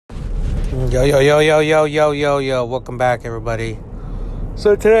Yo, yo, yo, yo, yo, yo, yo, yo. Welcome back, everybody.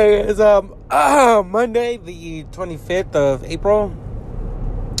 So today is Monday, the 25th of April,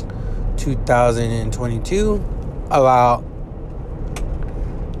 2022. About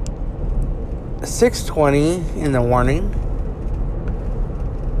 6:20 in the morning.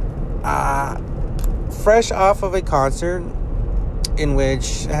 Fresh off of a concert in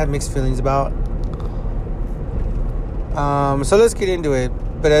which I had mixed feelings about. So let's get into it.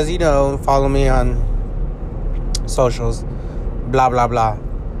 But as you know, follow me on socials. Blah, blah, blah.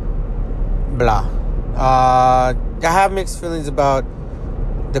 Blah. I have mixed feelings about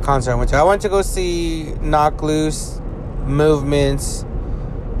the concert I went to. I went to go see Knocked Loose, Movements,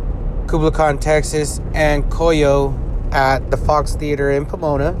 Kubla Khan, Texas, and Koyo at the Fox Theater in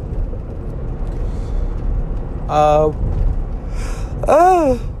Pomona. I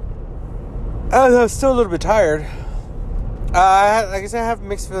was still a little bit tired. Like I said, I have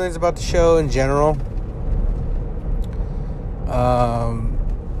mixed feelings about the show in general.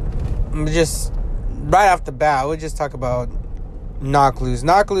 Just right off the bat, we'll just talk about Knocked Loose.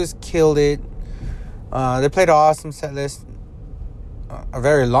 Knocked Loose killed it. They played an awesome set list, a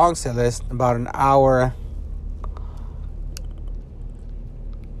very long set list, about an hour.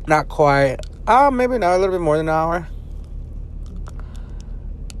 Not quite. Maybe not, a little bit more than an hour.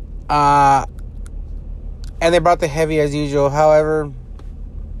 And they brought the heavy as usual. However,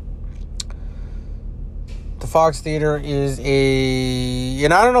 the Fox Theater is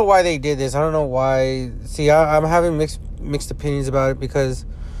and I don't know why they did this. I don't know why. See, I'm having mixed opinions about it because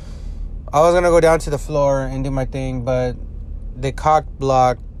I was going to go down to the floor and do my thing, but they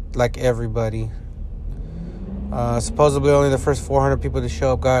cock-blocked like everybody. Supposedly only the first 400 people to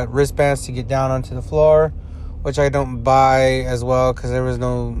show up got wristbands to get down onto the floor, which I don't buy as well because there was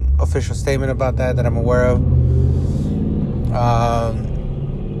no official statement about that I'm aware of.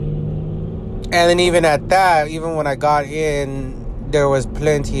 And then even at that, even when I got in, there was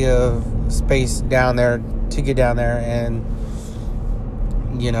plenty of space down there to get down there. And,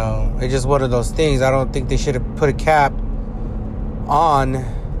 you know, it's just one of those things. I don't think they should have put a cap on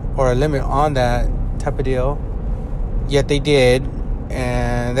or a limit on that type of deal. Yet they did.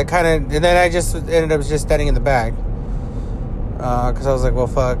 And then I just ended up just standing in the back. Because I was like, well,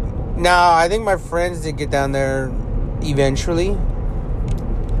 fuck. Now, I think my friends did get down there eventually.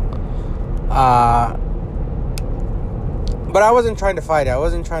 But I wasn't trying to fight it. I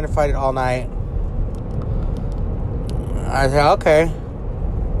wasn't trying to fight it all night. I said, okay.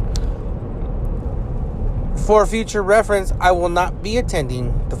 For future reference, I will not be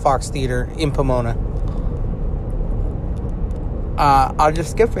attending the Fox Theater in Pomona. I'll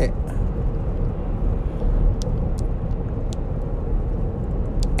just skip it.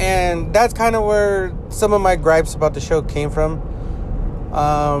 And that's kind of where some of my gripes about the show came from.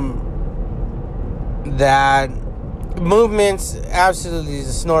 That Movements absolutely is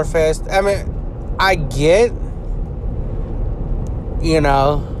a snore fest. I mean, I get, you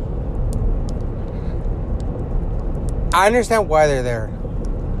know, I understand why they're there,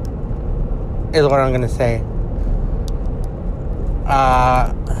 is what I'm going to say.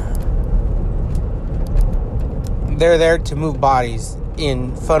 They're there to move bodies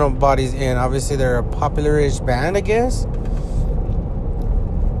in, funnel bodies in. Obviously, they're a popular-ish band, I guess.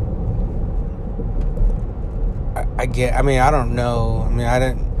 I don't know. I mean, I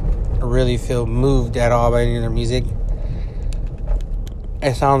didn't really feel moved at all by any of their music.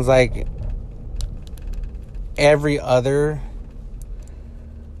 It sounds like every other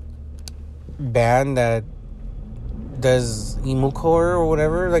band that does emo-core or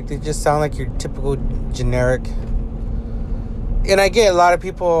whatever. Like, they just sound like your typical generic. And I get a lot of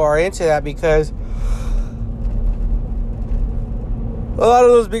people are into that because a lot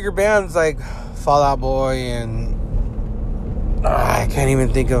of those bigger bands like Fall Out Boy and I can't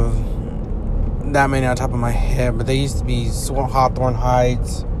even think of that many on top of my head, but they used to be Hawthorne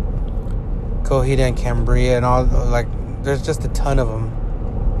Heights, Coheed and Cambria, and all, like, there's just a ton of them.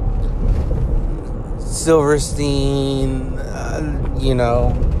 Silverstein,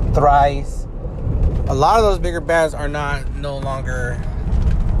 Thrice. A lot of those bigger bands are no longer,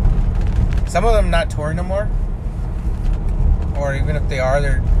 some of them not touring no more, or even if they are,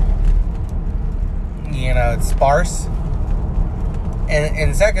 they're, it's sparse.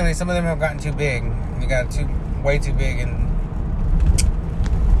 And secondly, some of them have gotten too big. They got way too big, and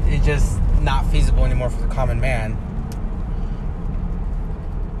it's just not feasible anymore for the common man.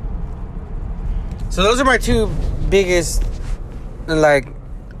 So those are my two biggest,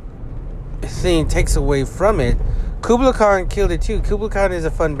 thing takes away from it. Kubla Khan killed it too. Kubla Khan is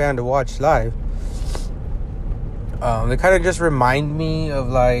a fun band to watch live. They kind of just remind me of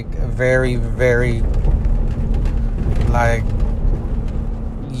like a very, very like,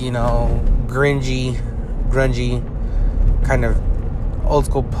 grungy kind of old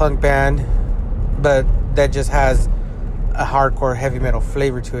school punk band, but that just has a hardcore heavy metal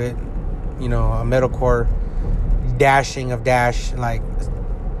flavor to it. A metalcore dashing of dash, like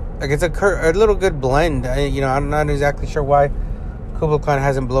it's a little good blend. I'm not exactly sure why Kublai Khan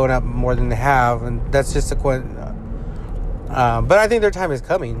hasn't blown up more than they have, and that's just but I think their time is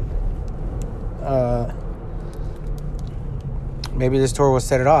coming. Maybe this tour will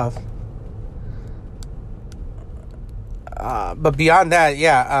set it off. But beyond that,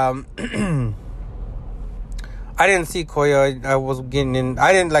 yeah, I didn't see Koyo. I was getting in.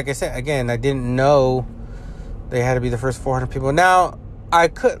 I didn't, like I said, again, I didn't know they had to be the first 400 people. Now, I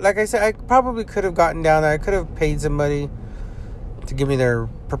probably could have gotten down there. I could have paid somebody to give me their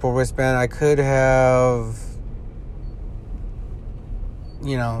purple wristband. I could have,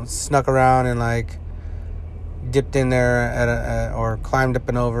 snuck around and like dipped in there or climbed up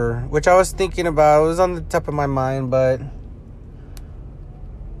and over, which I was thinking about. It was on the top of my mind, but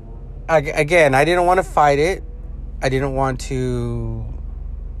I didn't want to fight it. I didn't want to,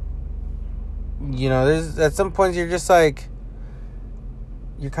 there's at some points you're just like,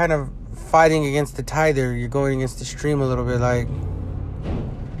 you're kind of fighting against the tide there. You're going against the stream a little bit, like,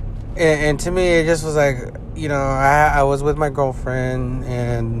 and to me, it just was like, I was with my girlfriend,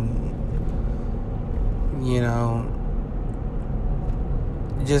 and,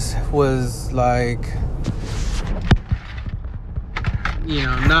 just was like,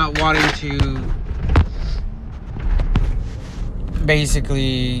 not wanting to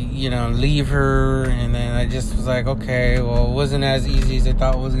basically, leave her. And then I just was like, okay, well, it wasn't as easy as I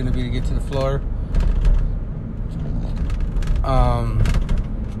thought it was going to be to get to the floor.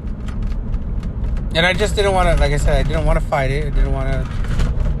 And I just didn't want to, like I said, I didn't want to fight it.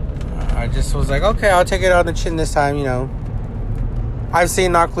 I just was like, okay, I'll take it on the chin this time, I've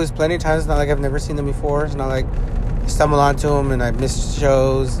seen Knocked Loose plenty of times. It's not like I've never seen them before. It's not like I stumble onto them and I missed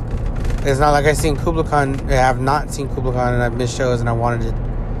shows. It's not like I've seen Kublai Khan. I have not seen Kublai Khan and I've missed shows and I wanted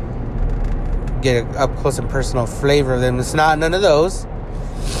to get an up close and personal flavor of them. It's not none of those.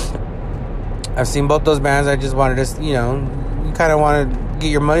 I've seen both those bands. I just wanted to, you kind of want to get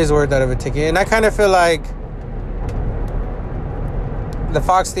your money's worth out of a ticket. And I kind of feel like the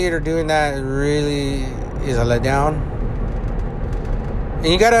Fox Theater doing that really is a letdown. And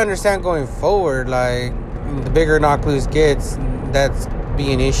you got to understand going forward, like, the bigger Knocked Loose gets, that's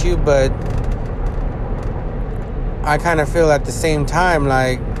be an issue. But I kind of feel at the same time,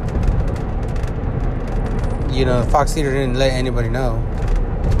 like, the Fox Theater didn't let anybody know.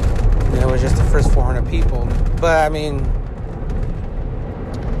 It was just the first 400 people. But, I mean,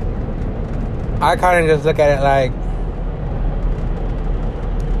 I kind of just look at it like,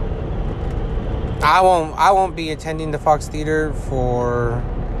 I won't be attending the Fox Theater for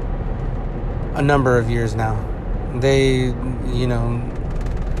a number of years now. They,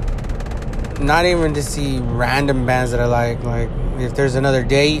 not even to see random bands that I like if there's another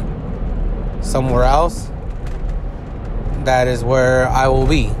date somewhere else, that is where I will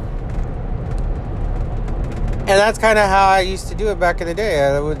be. And that's kind of how I used to do it back in the day.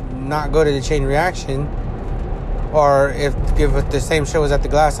 I would not go to the Chain Reaction, or if the same show was at the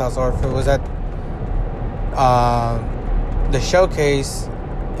Glass House, or if it was at the Showcase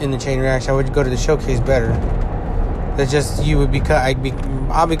in the Chain Reaction, I would go to the Showcase better. That's just, I'll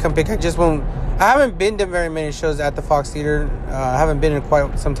become picky. I haven't been to very many shows at the Fox Theater. I haven't been in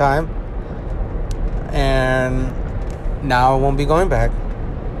quite some time, and now I won't be going back.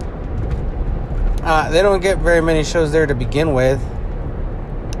 They don't get very many shows there to begin with,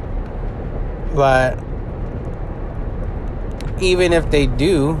 but even if they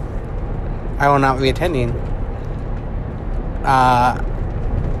do, I will not be attending. I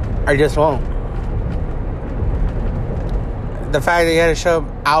just won't. The fact that you had to show up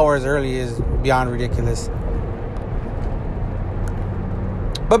hours early is beyond ridiculous.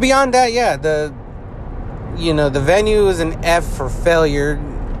 But beyond that, yeah, the venue is an F for failure.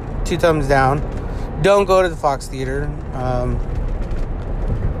 2 thumbs down. Don't go to the Fox Theater.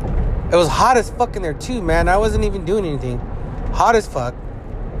 It was hot as fuck in there too, man. I wasn't even doing anything. Hot as fuck.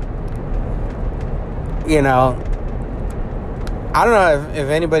 I don't know if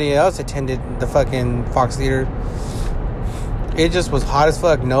anybody else attended the fucking Fox Theater. It just was hot as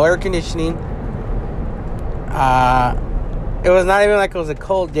fuck. No air conditioning. It was not even like it was a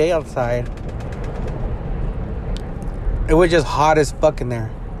cold day outside. It was just hot as fuck in there.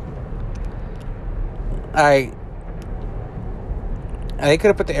 They could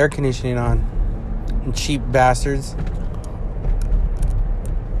have put the air conditioning on. cheap bastards.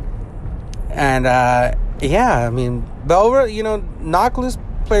 And yeah, I mean, but over, Knocked Loose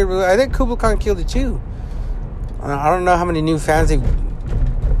played really. I think Kublai Khan killed it too. I don't know how many new fans they've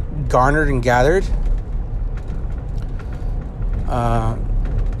garnered and gathered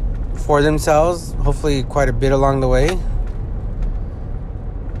for themselves. Hopefully, quite a bit along the way.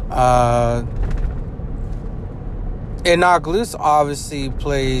 And Knocked Loose obviously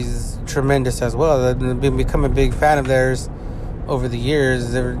plays tremendous as well. I've become a big fan of theirs over the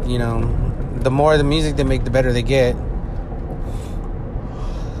years. They're, the more the music they make, the better they get.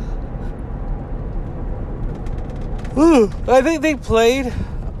 I think they played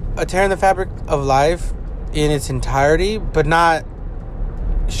A Tear in the Fabric of Life in its entirety, but not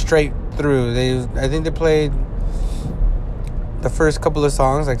straight through. I think they played the first couple of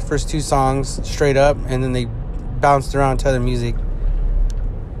songs, like the first 2 songs straight up, and then they bounced around to other music.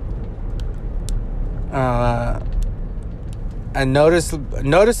 And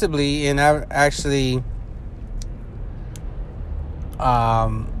noticeably, and I actually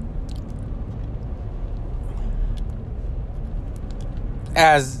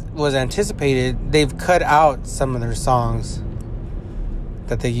as was anticipated, they've cut out some of their songs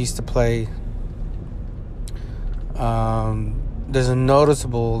that they used to play. There's a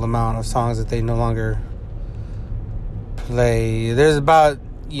noticeable amount of songs that they no longer play. There's about,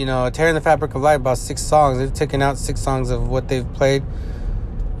 A Tear in the Fabric of Life, about 6 songs. They've taken out 6 songs of what they've played.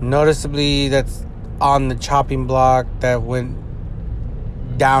 Noticeably, that's On the Chopping Block, that went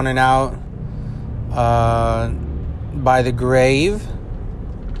Down and Out, By the Grave,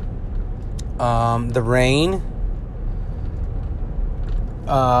 The Rain.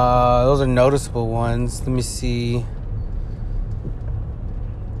 Those are noticeable ones. Let me see.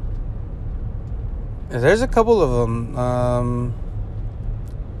 There's a couple of them.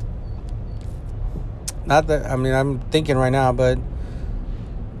 Not that, I'm thinking right now, but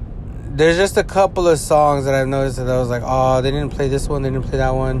there's just a couple of songs that I've noticed that I was like, oh, they didn't play this one, they didn't play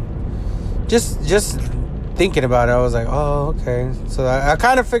that one. Just thinking about it, I was like, oh, okay. So I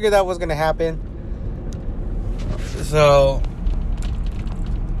kind of figured that was going to happen. So,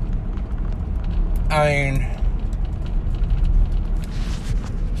 I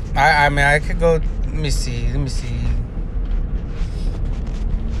could go. Let me see. Let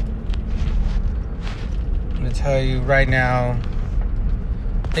me tell you right now.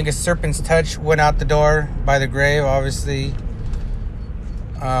 I think A Serpent's Touch went out the door, By the Grave, obviously.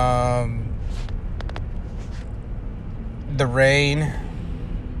 The Rain.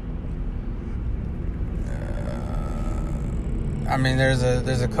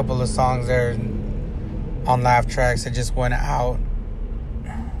 There's a couple of songs there on laugh tracks that just went out.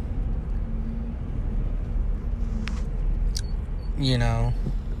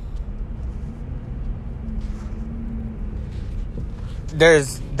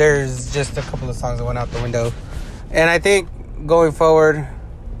 There's just a couple of songs that went out the window. And I think going forward,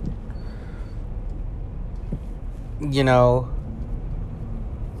 when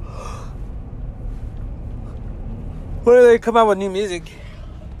they come out with new music,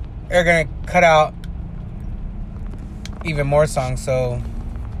 they're gonna cut out even more songs. So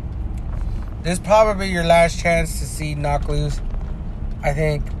this is probably your last chance to see Knocked Loose. I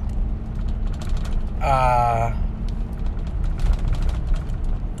think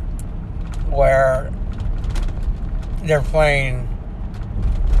where they're playing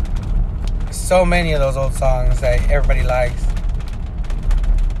so many of those old songs that everybody likes.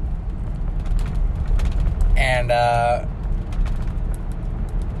 And I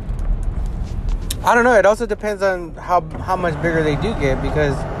don't know, it also depends on how much bigger they do get,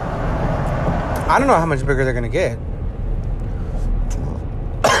 because I don't know how much bigger they're gonna get.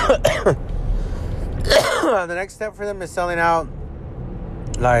 The next step for them is selling out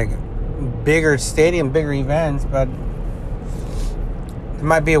like bigger stadium, bigger events, but it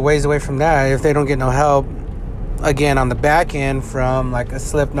might be a ways away from that if they don't get no help again on the back end from like a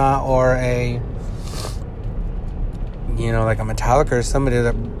Slipknot or a like a Metallica or somebody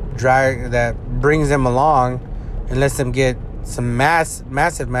that brings them along and lets them get some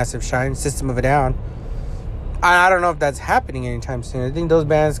massive shine. System of a Down. I don't know if that's happening anytime soon. I think those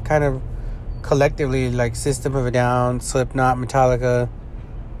bands kind of collectively, like System of a Down, Slipknot, Metallica,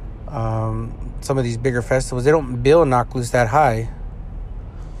 some of these bigger festivals, they don't bill Knocked Loose that high.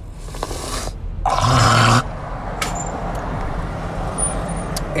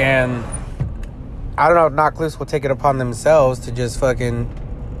 And I don't know if Knocked Loose will take it upon themselves to just fucking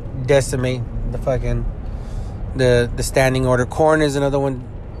decimate the fucking the standing order. Korn is another one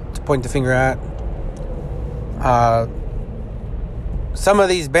to point the finger at. some of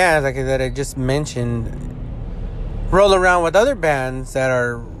these bands like that I just mentioned roll around with other bands that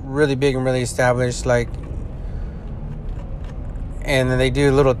are really big and really established, like, and then they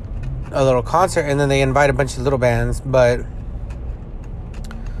do a little concert, and then they invite a bunch of little bands, but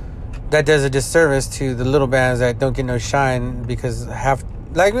that does a disservice to the little bands that don't get no shine, because half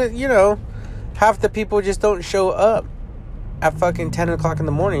the people just don't show up at fucking 10 o'clock in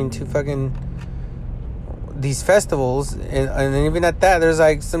the morning to fucking these festivals, and even at that, there's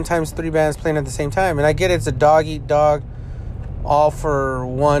like sometimes 3 bands playing at the same time. And I get it's a dog eat dog, all for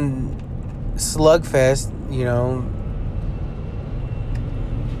one slugfest,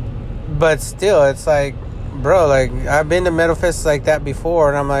 but still, it's like, bro, like, I've been to metal fests like that before,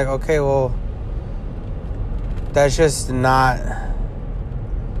 and I'm like, okay, well, that's just not,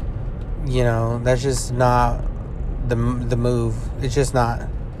 that's just not the move. It's just not.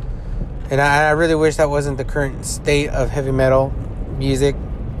 And I really wish that wasn't the current state of heavy metal music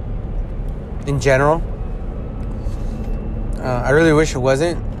in general. I really wish it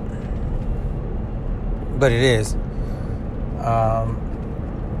wasn't, but it is.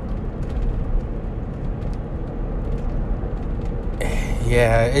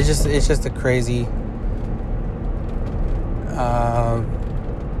 Yeah, it's just a crazy.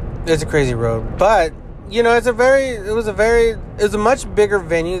 It's a crazy road, but it was a much bigger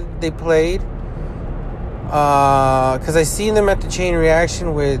venue they played. Because I seen them at the Chain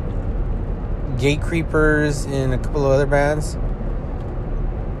Reaction with Gate Creepers and a couple of other bands.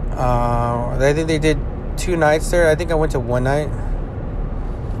 I think they did 2 nights there. I think I went to 1 night.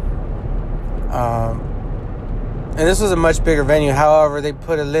 And this was a much bigger venue. However, they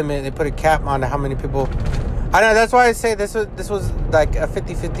put a cap on how many people. I know, that's why I say this was like a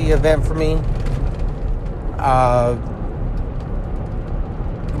 50-50 event for me.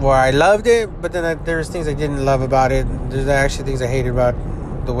 Where I loved it, but then there's things I didn't love about it. There's actually things I hated about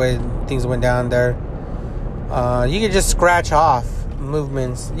the way things went down there. You could just scratch off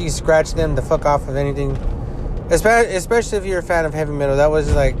movements. You can scratch them the fuck off of anything. Especially if you're a fan of heavy metal. That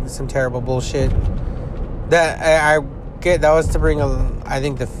was like some terrible bullshit. That I get. That was to bring a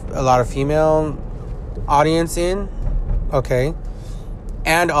lot of female audience in. Okay.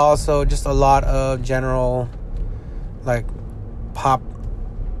 And also just a lot of general, like, pop,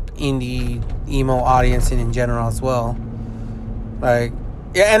 indie, emo audience in general as well. Like,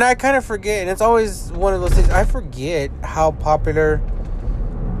 yeah, and I kind of forget, and it's always one of those things, I forget how popular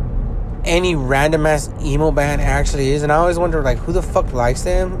any random ass emo band actually is, and I always wonder, like, who the fuck likes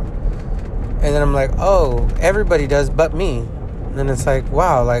them? And then I'm like, oh, everybody does but me. And then it's like,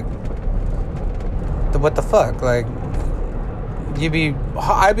 wow, like, what the fuck? Like,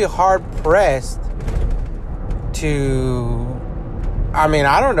 I'd be hard pressed to, I mean,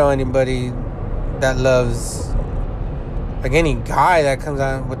 I don't know anybody that loves, like, any guy that comes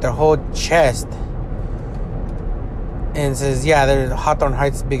out with their whole chest and says, yeah, they're Hawthorne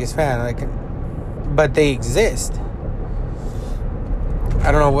Heights' biggest fan, like, but they exist.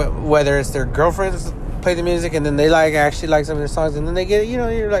 I don't know whether it's their girlfriends play the music and then they actually like some of their songs, and then they get,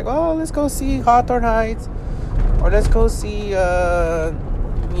 you're like, oh, let's go see Hawthorne Heights, or let's go see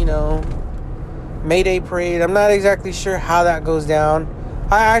Mayday Parade. I'm not exactly sure how that goes down.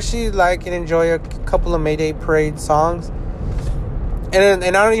 I actually like and enjoy a couple of Mayday Parade songs, and I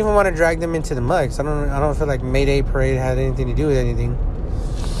don't even want to drag them into the mud, 'cause I don't feel like Mayday Parade had anything to do with anything.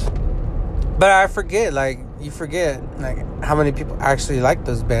 But I forget, like, you forget, like, how many people actually like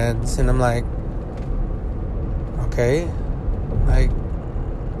those bands, and I'm like, okay, like,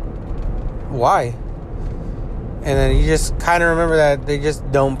 why? And then you just kind of remember that they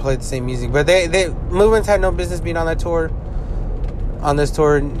just don't play the same music. But Movements had no business being on this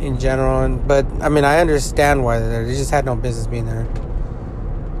tour in general. But I mean, I understand why they're there. They just had no business being there.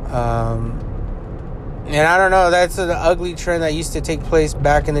 And I don't know, that's an ugly trend that used to take place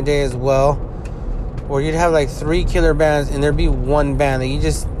back in the day as well, where you'd have like 3 killer bands and there'd be one band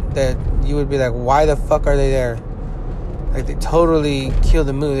that you would be like, why the fuck are they there? Like, they totally kill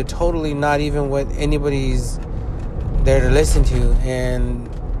the mood. They're totally not even what anybody's there to listen to, and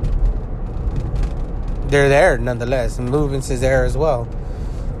they're there nonetheless, and Movements is there as well.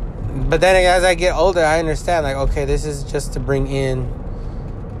 But then as I get older, I understand, like, okay, this is just to bring in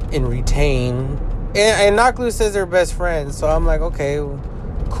and retain, and Knocked Loose says they're best friends, so I'm like, okay,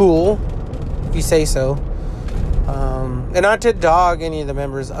 cool, if you say so. And not to dog any of the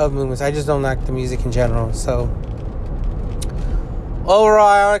members of Movements, I just don't like the music in general. So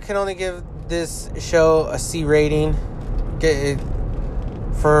overall, I can only give this show a C rating.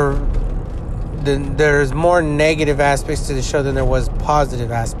 There's more negative aspects to the show than there was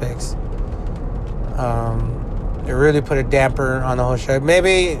positive aspects. it really put a damper on the whole show.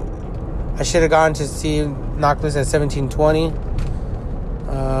 Maybe I should have gone to see Knocked Loose at 1720.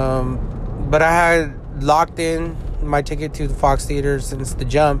 But I had locked in my ticket to the Fox Theater since the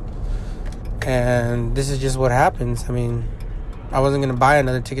jump. And this is just what happens. I mean, I wasn't going to buy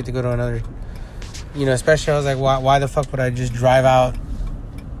another ticket to go to another, especially I was like, why the fuck would I just drive out?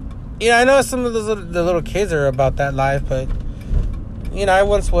 I know some of the little kids are about that life, but, I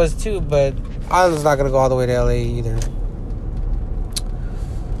once was too, but I was not going to go all the way to LA either.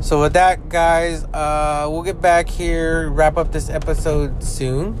 So with that, guys, we'll get back here, wrap up this episode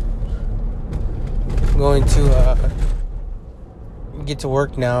soon. I'm going to get to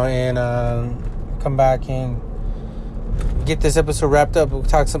work now and come back and get this episode wrapped up. We'll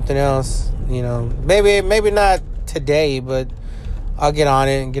talk something else, maybe not today, but I'll get on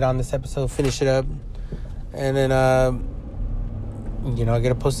it and get on this episode, finish it up, and then I'll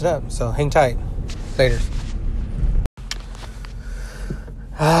get it posted up. So hang tight. Later.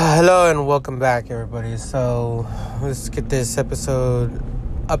 Hello and welcome back, everybody. So let's get this episode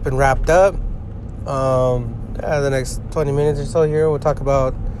up and wrapped up. The next 20 minutes or so here, we'll talk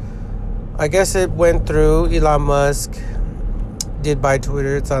about, I guess it went through, Elon Musk did buy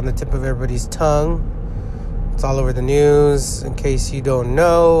Twitter. It's on the tip of everybody's tongue. It's all over the news. In case you don't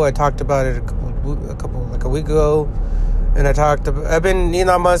know, I talked about it a week ago, and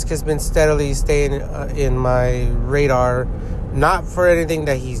Elon Musk has been steadily staying in my radar, not for anything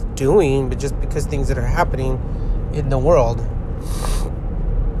that he's doing, but just because things that are happening in the world.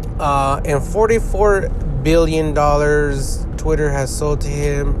 And $44 billion Twitter has sold to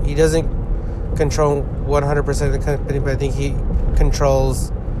him. He doesn't control 100% of the company, but I think he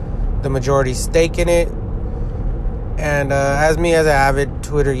controls the majority stake in it. And as an avid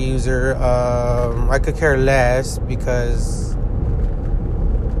Twitter user, I could care less, because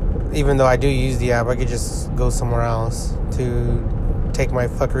even though I do use the app, I could just go somewhere else to take my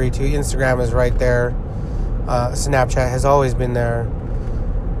fuckery to. Instagram is right there. Snapchat has always been there.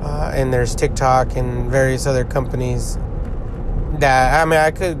 And there's TikTok and various other companies that,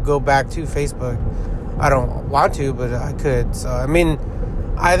 I could go back to Facebook. I don't want to, but I could. So,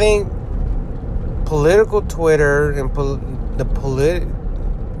 I think political Twitter and the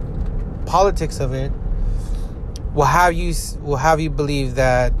politics of it will have you believe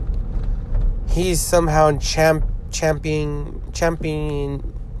that he's somehow championing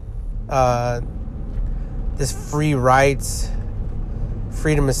this free rights,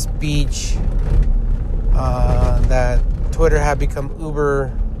 freedom of speech, that Twitter had become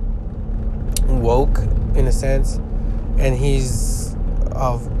uber woke in a sense, and he's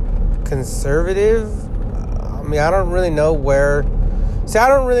conservative. I don't really know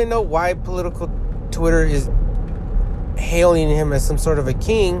why political Twitter is hailing him as some sort of a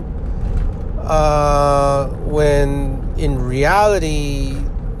king, when in reality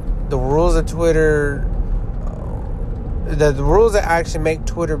the rules of Twitter, the rules that actually make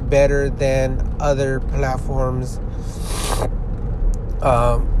Twitter better than other platforms,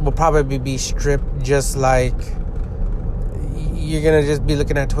 will probably be stripped, just like you're going to just be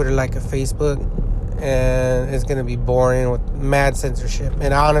looking at Twitter like a Facebook, and it's going to be boring with mad censorship.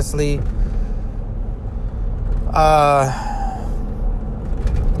 And honestly, I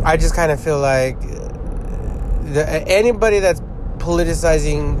just kind of feel like anybody that's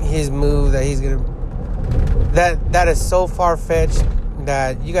politicizing his move, that he's going to, that is so far-fetched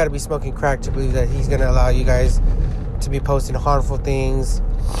that you got to be smoking crack to believe that he's going to allow you guys to be posting harmful things,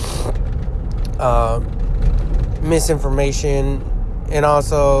 misinformation, and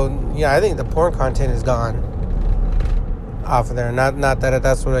also, I think the porn content is gone off of there. Not that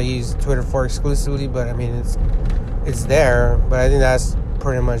that's what I use Twitter for exclusively, but it's there, but I think that's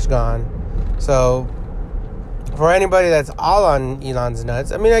pretty much gone. So for anybody that's all on Elon's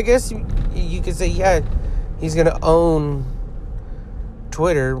nuts, I guess you could say, yeah, he's gonna own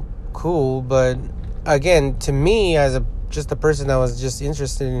Twitter, cool, but again, to me, as just a person that was just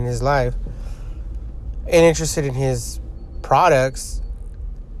interested in his life and interested in his products,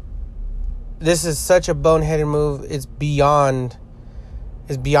 this is such a boneheaded move. It's beyond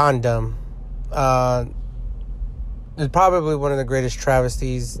dumb. It's probably one of the greatest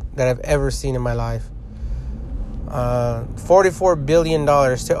travesties that I've ever seen in my life. $44 billion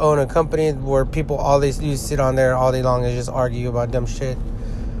to own a company where people, all they do is sit on there all day long and just argue about dumb shit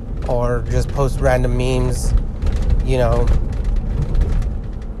or just post random memes.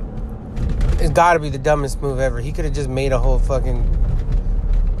 It's got to be the dumbest move ever. He could have just made a whole fucking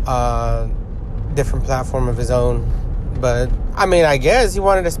different platform of his own. But I guess he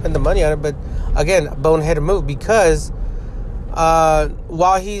wanted to spend the money on it. But again, boneheaded move, because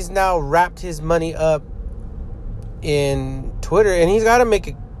while he's now wrapped his money up in Twitter, and he's got to make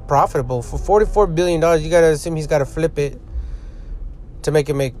it profitable. For $44 billion, you got to assume he's got to flip it to make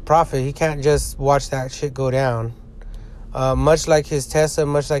it make profit. He can't just watch that shit go down. Much like his Tesla,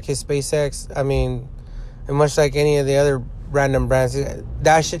 much like his SpaceX, I mean, and much like any of the other random brands,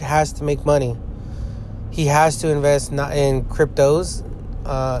 that shit has to make money. He has to invest in cryptos,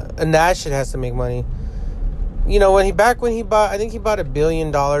 and that shit has to make money. You know, when he bought, I think he bought $1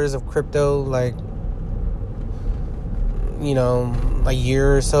 billion of crypto, like, you know, a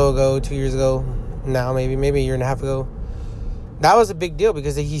year or so ago, 2 years ago, now maybe a year and a half ago. That was a big deal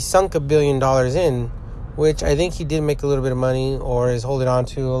because he sunk $1 billion in, which I think he did make a little bit of money or is holding on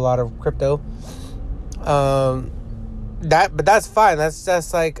to a lot of crypto. But that's fine.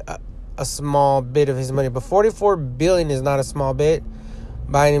 That's like a small bit of his money. But $44 billion is not a small bit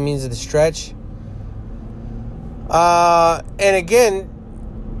by any means of the stretch. And again,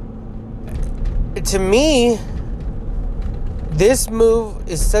 to me, this move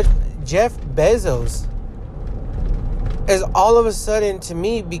is such... Jeff Bezos is all of a sudden, to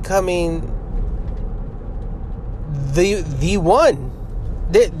me, becoming the one.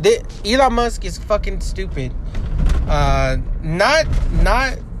 Elon Musk is fucking stupid. Not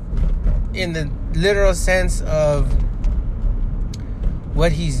in the literal sense of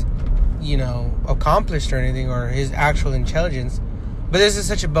what he's, you know, accomplished or anything, or his actual intelligence, but this is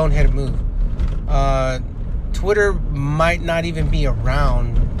such a boneheaded move. Twitter might not even be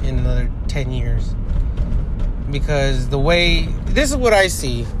around in another 10 years because this is what I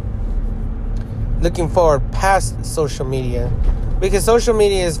see looking forward past social media, because social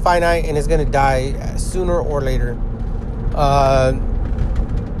media is finite and it's going to die sooner or later.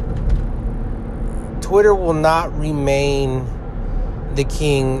 Twitter will not remain the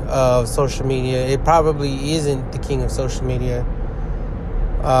king of social media. It probably isn't the king of social media.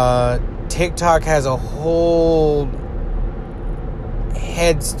 TikTok has a whole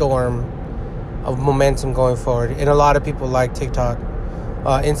headstorm of momentum going forward, and a lot of people like TikTok.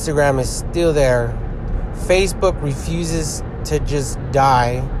 Instagram is still there. Facebook refuses to just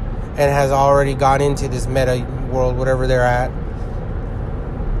die and has already gone into this meta world, whatever they're at.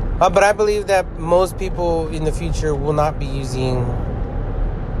 But I believe that most people in the future will not be using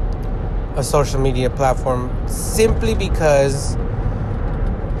a social media platform simply because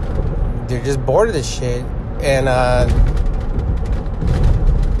they're just bored of this shit, and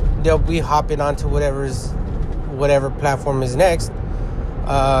they'll be hopping onto whatever platform is next.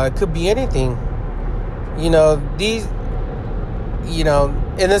 It could be anything, and this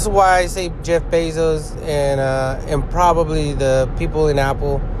is why I say Jeff Bezos and probably the people in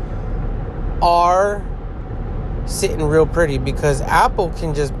Apple are sitting real pretty, because Apple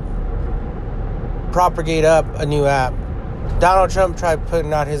can just propagate up a new app. Donald Trump tried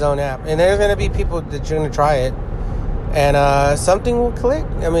putting out his own app, and there's going to be people that are going to try it, and something will click.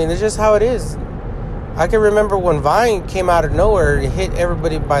 I mean, it's just how it is. I can remember when Vine came out of nowhere, it hit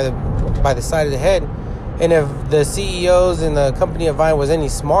everybody by the side of the head, and if the CEOs and the company of Vine was any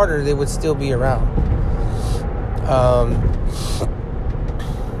smarter, they would still be around.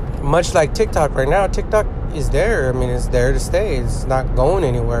 Much like TikTok right now, TikTok is there. I mean, it's there to stay. It's not going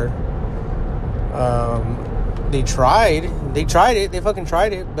anywhere. They tried it. They fucking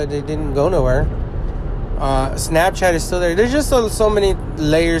tried it, but it didn't go nowhere. Snapchat is still there. There's just so many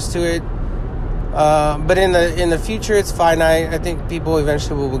layers to it. But in the future, it's finite. I think people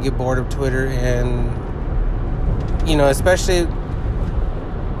eventually will get bored of Twitter, and especially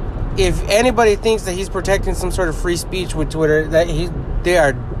if anybody thinks that he's protecting some sort of free speech with Twitter, they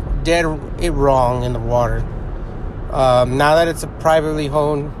are dead wrong in the water. Now that it's a privately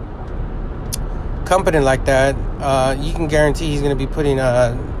owned company like that, you can guarantee he's going to be putting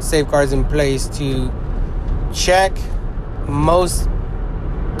safeguards in place to check most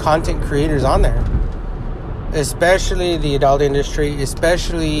content creators on there, especially the adult industry,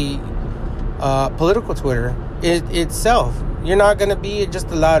 especially political Twitter itself. You're not going to be just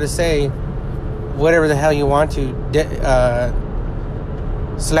allowed to say whatever the hell you want to,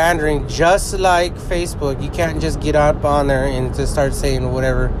 slandering, just like Facebook. You can't just get up on there and just start saying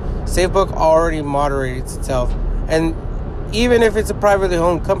whatever. Facebook already moderates itself, and even if it's a privately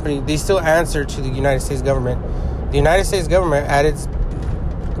owned company, they still answer to the United States government. The United States government, at its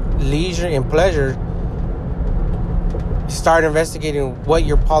leisure and pleasure, start investigating what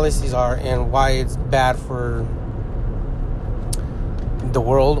your policies are and why it's bad for the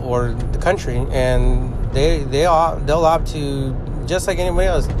world or the country, and they'll opt to, just like anybody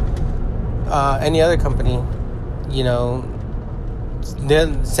else, any other company,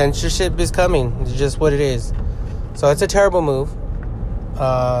 then censorship is coming. It's just what it is. So it's a terrible move.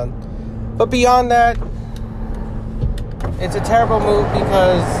 But beyond that, It's a terrible move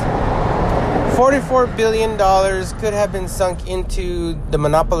because $44 billion could have been sunk into the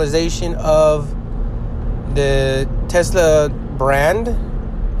monopolization of the Tesla brand,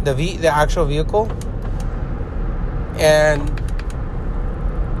 the actual vehicle. And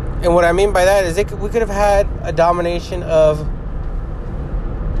what I mean by that is we could have had a domination of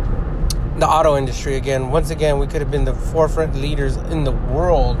the auto industry again. Once again, we could have been the forefront leaders in the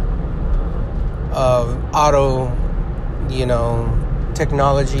world of auto,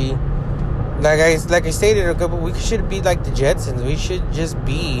 technology. Like I stated, we should be like the Jetsons. We should just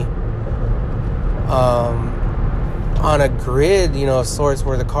be on a grid, of sorts,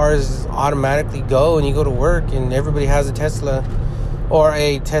 where the cars automatically go and you go to work and everybody has a Tesla or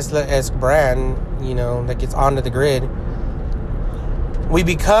a Tesla-esque brand, that gets onto the grid. We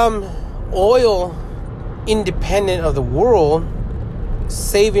become oil independent of the world,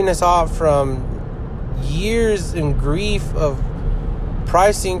 saving us off from years and grief of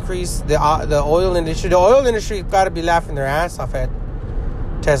price increase. The oil industry's got to be laughing their ass off at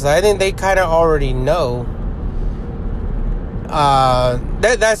Tesla. I think they kind of already know.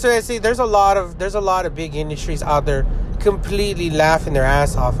 That's what I see. There's a lot of big industries out there completely laughing their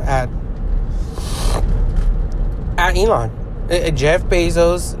ass off at Elon. Jeff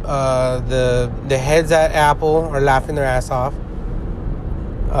Bezos, the heads at Apple are laughing their ass off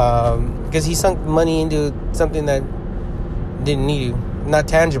because he sunk money into something that didn't need to, not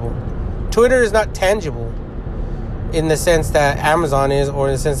tangible. Twitter is not tangible in the sense that Amazon is, or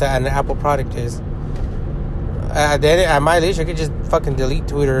in the sense that an Apple product is. At my age, I could just fucking delete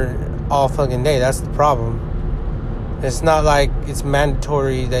Twitter all fucking day. That's the problem. It's not like it's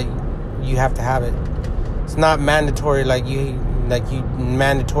mandatory that you have to have it. It's not mandatory like you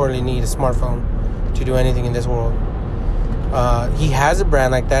mandatorily need a smartphone to do anything in this world. He has a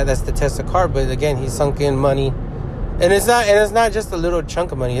brand like that. That's the Tesla car. But again, he's sunk in money, and it's not just a little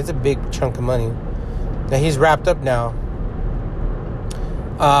chunk of money. It's a big chunk of money that he's wrapped up now.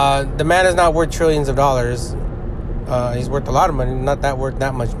 The man is not worth trillions of dollars. He's worth a lot of money, not that worth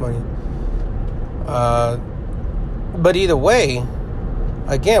that much money. But either way,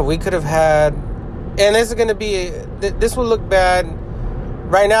 again, we could have had, and this is going to be, this will look bad.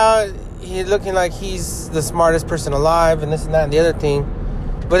 Right now, he's looking like he's the smartest person alive, and this and that and the other thing.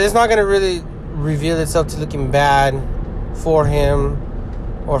 But it's not going to really reveal itself to looking bad for him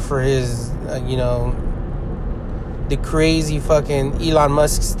or for his, the crazy fucking Elon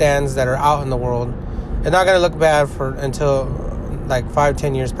Musk stands that are out in the world. It's not going to look bad until like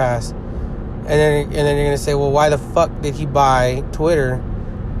 5-10 years pass. And then you're going to say, well, why the fuck did he buy Twitter?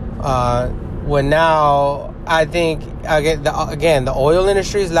 When now, I think, the oil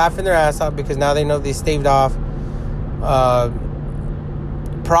industry is laughing their ass off because now they know they staved off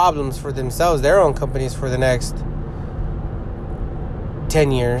problems for themselves, their own companies, for the next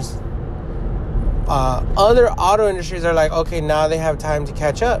 10 years. Other auto industries are like, okay, now they have time to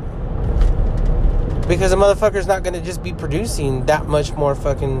catch up. Because the motherfucker's not going to just be producing that much more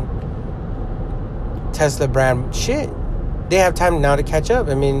fucking Tesla brand shit. They have time now to catch up.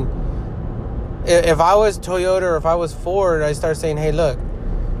 I mean, if I was Toyota or if I was Ford, I start saying, hey, look,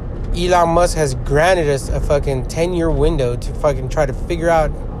 Elon Musk has granted us a fucking 10-year window to fucking try to figure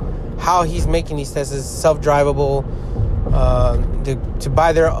out how he's making these Teslas self-drivable, to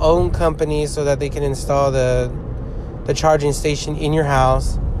buy their own company so that they can install the charging station in your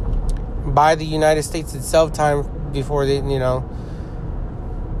house. Buy the United States itself time before they,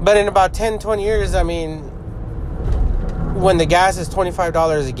 But in about 10, 20 years, I mean, when the gas is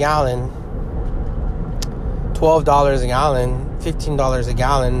 $25 a gallon, $12 a gallon, $15 a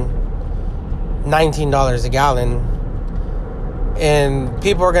gallon, $19 a gallon, and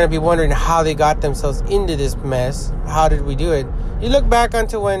people are going to be wondering how they got themselves into this mess. How did we do it? You look back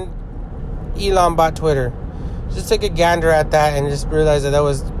onto when Elon bought Twitter. Just take a gander at that and just realize that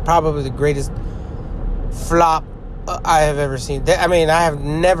was probably the greatest flop I have ever seen. I mean, I have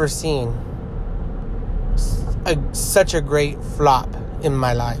never seen such a great flop in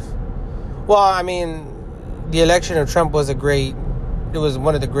my life. Well, I mean, the election of Trump was it was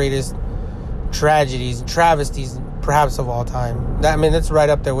one of the greatest tragedies and travesties perhaps of all time. That's right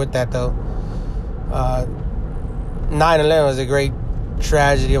up there with that, though. 9/11 was a great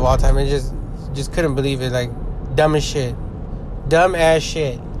tragedy of all time. I just couldn't believe it. Like, dumb as shit. Dumb as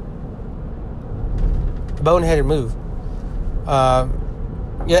shit. Boneheaded move.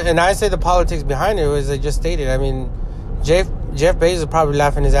 Yeah, and I say the politics behind it, as I just stated. I mean, Jeff Bezos is probably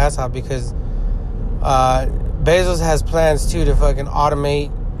laughing his ass off because Bezos has plans too to fucking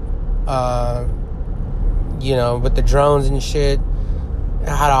automate, with the drones and shit,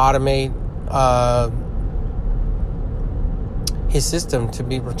 how to automate his system to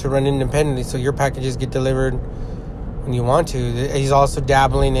run independently, so your packages get delivered when you want to. He's also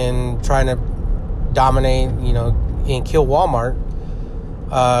dabbling in trying to dominate, and kill Walmart.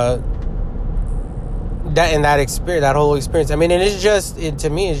 That experience, that whole experience. I mean, and to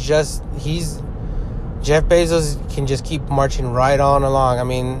me, it's just Jeff Bezos can just keep marching right on along. I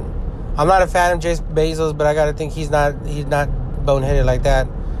mean, I'm not a fan of Jeff Bezos, but I gotta think he's not boneheaded like that.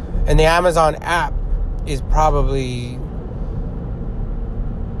 And the Amazon app is probably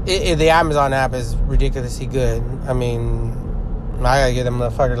the Amazon app is ridiculously good. I mean, I gotta give them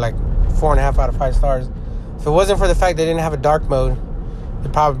motherfucker like 4.5 out of 5 stars. If it wasn't for the fact they didn't have a dark mode,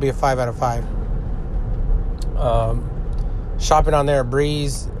 it'd probably be a 5 out of 5. Shopping on there, a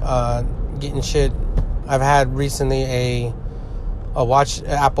breeze. Getting shit. I've had recently a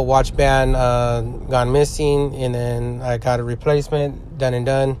Apple Watch band gone missing, and then I got a replacement. Done and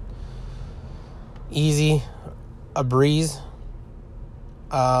done. Easy, a breeze.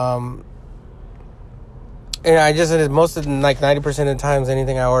 And I just said most of 90% of the times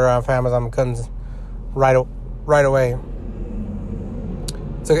anything I order off Amazon comes right away.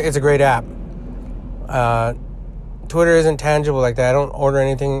 It's a great app. Twitter isn't tangible like that. I don't order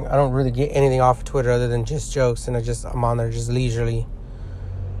anything. I don't really get anything off of Twitter other than just jokes, and I'm on there just leisurely.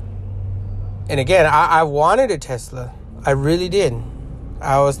 And again, I wanted a Tesla. I really did.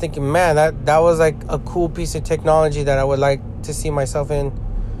 I was thinking, man, that was like a cool piece of technology that I would like to see myself in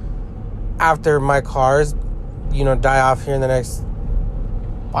after my cars, die off here in the next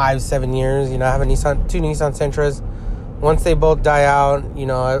 5-7 years. I have two Nissan Sentras. Once they both die out,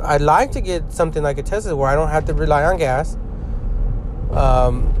 I'd like to get something like a Tesla where I don't have to rely on gas.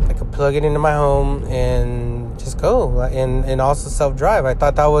 I could plug it into my home and just go, and also self-drive. I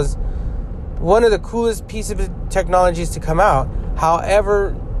thought that was one of the coolest pieces of technologies to come out.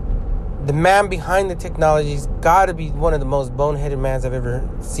 However, the man behind the technology's got to be one of the most boneheaded mans I've ever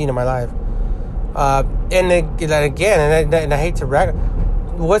seen in my life. And I hate to rag.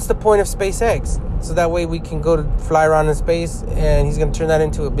 What's the point of SpaceX? So that way we can fly around in space, and he's going to turn that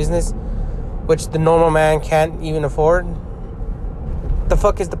into a business, which the normal man can't even afford. The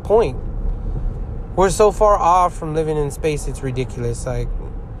fuck is the point? We're so far off from living in space, it's ridiculous.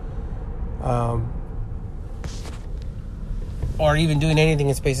 Or even doing anything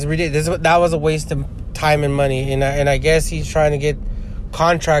in space. It's ridiculous. That was a waste of time and money. And I guess he's trying to get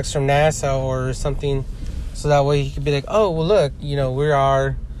contracts from NASA or something, so that way he could be like, oh, well, look, we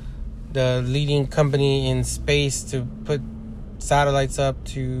are the leading company in space to put satellites up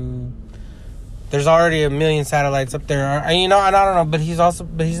to... There's already 1 million satellites up there. And I don't know, but he's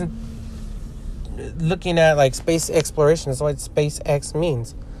looking at space exploration. That's what SpaceX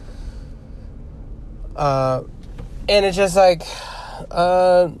means. And it's just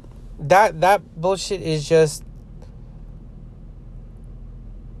that bullshit is just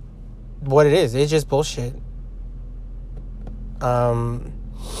what it is. It's just bullshit.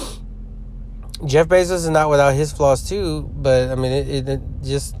 Jeff Bezos is not without his flaws too, but I mean, it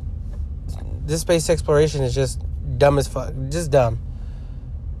just, this space exploration is just dumb as fuck. Just dumb.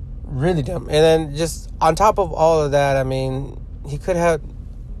 Really dumb. And then just on top of all of that, I mean, he could have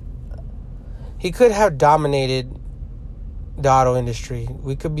dominated the auto industry.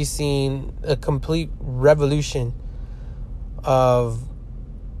 We could be seeing a complete revolution of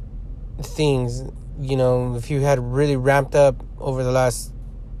things, if you had really ramped up over the last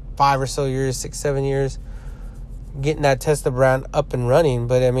 5 or so years, 6-7 years, getting that Tesla brand up and running.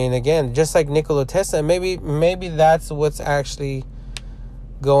 But I mean, again, just like Nikola Tesla, maybe that's what's actually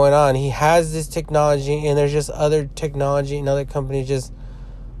going on. He has this technology, and there's just other technology and other companies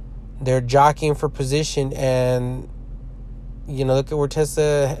they're jockeying for position. And look at where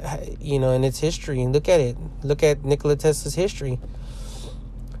Tesla, in its history, and look at Nikola Tesla's history.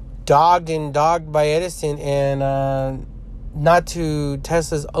 Dogged by Edison, and not to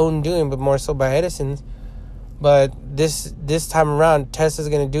Tesla's own doing, but more so by Edison's. But this time around, Tesla's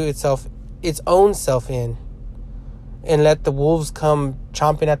going to do its own self in, and let the wolves come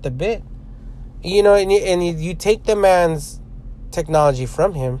chomping at the bit. And you take the man's technology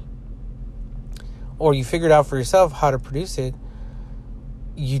from him, or you figure it out for yourself how to produce it.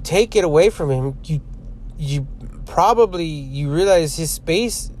 You take it away from him. You realize his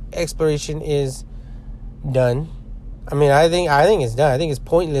space exploration is done. I mean, I think it's done. I think it's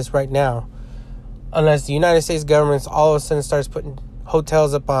pointless right now, unless the United States government all of a sudden starts putting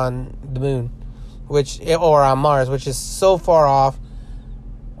hotels up on the moon, or on Mars, which is so far off.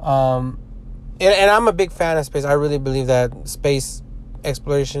 And I'm a big fan of space. I really believe that space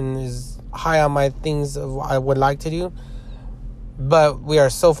exploration is high on my things of what I would like to do. But we are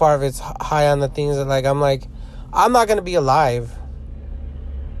so far of it's high on the things that I'm not going to be alive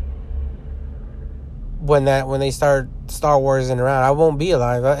when they start Star Wars and around. I won't be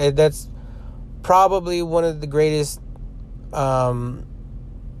alive. That's probably one of the greatest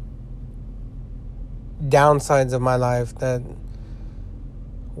downsides of my life, that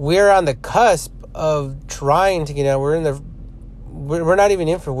we're on the cusp of trying to get out. We're not even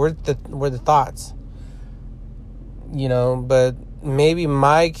infant. We're the thoughts, but maybe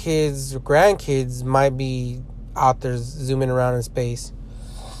my kids or grandkids might be out there zooming around in space.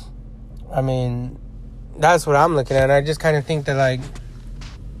 I mean, that's what I'm looking at. And I just kind of think that, like,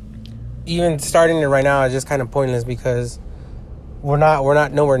 even starting it right now is just kind of pointless, because we're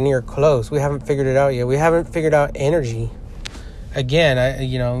not nowhere near close. We haven't figured it out yet. We haven't figured out energy.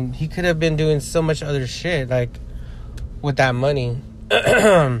 Again, he could have been doing so much other shit, like, with that money.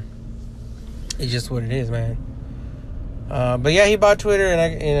 It's just what it is, man. But yeah, he bought Twitter,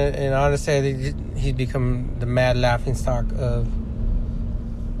 and honestly, I think he's become the mad laughingstock of,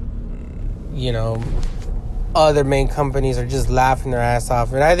 other main companies are just laughing their ass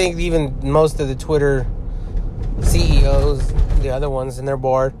off. And I think even most of the Twitter CEOs, the other ones in their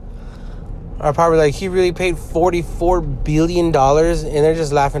board, are probably like, he really paid $44 billion, and they're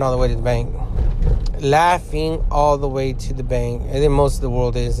just laughing all the way to the bank. Laughing all the way to the bank. I think most of the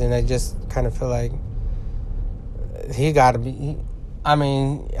world is, and I just kind of feel like he got to be... I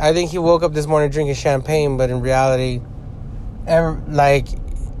think he woke up this morning drinking champagne, but in reality,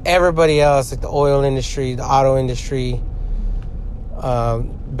 everybody else, like the oil industry, the auto industry,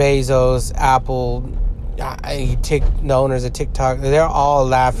 Bezos, Apple, the owners of TikTok, they're all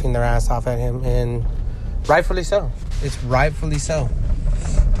laughing their ass off at him, and rightfully so. It's rightfully so.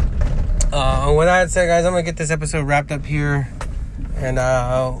 With that said, guys, I'm going to get this episode wrapped up here, and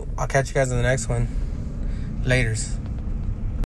I'll catch you guys in the next one. Laters.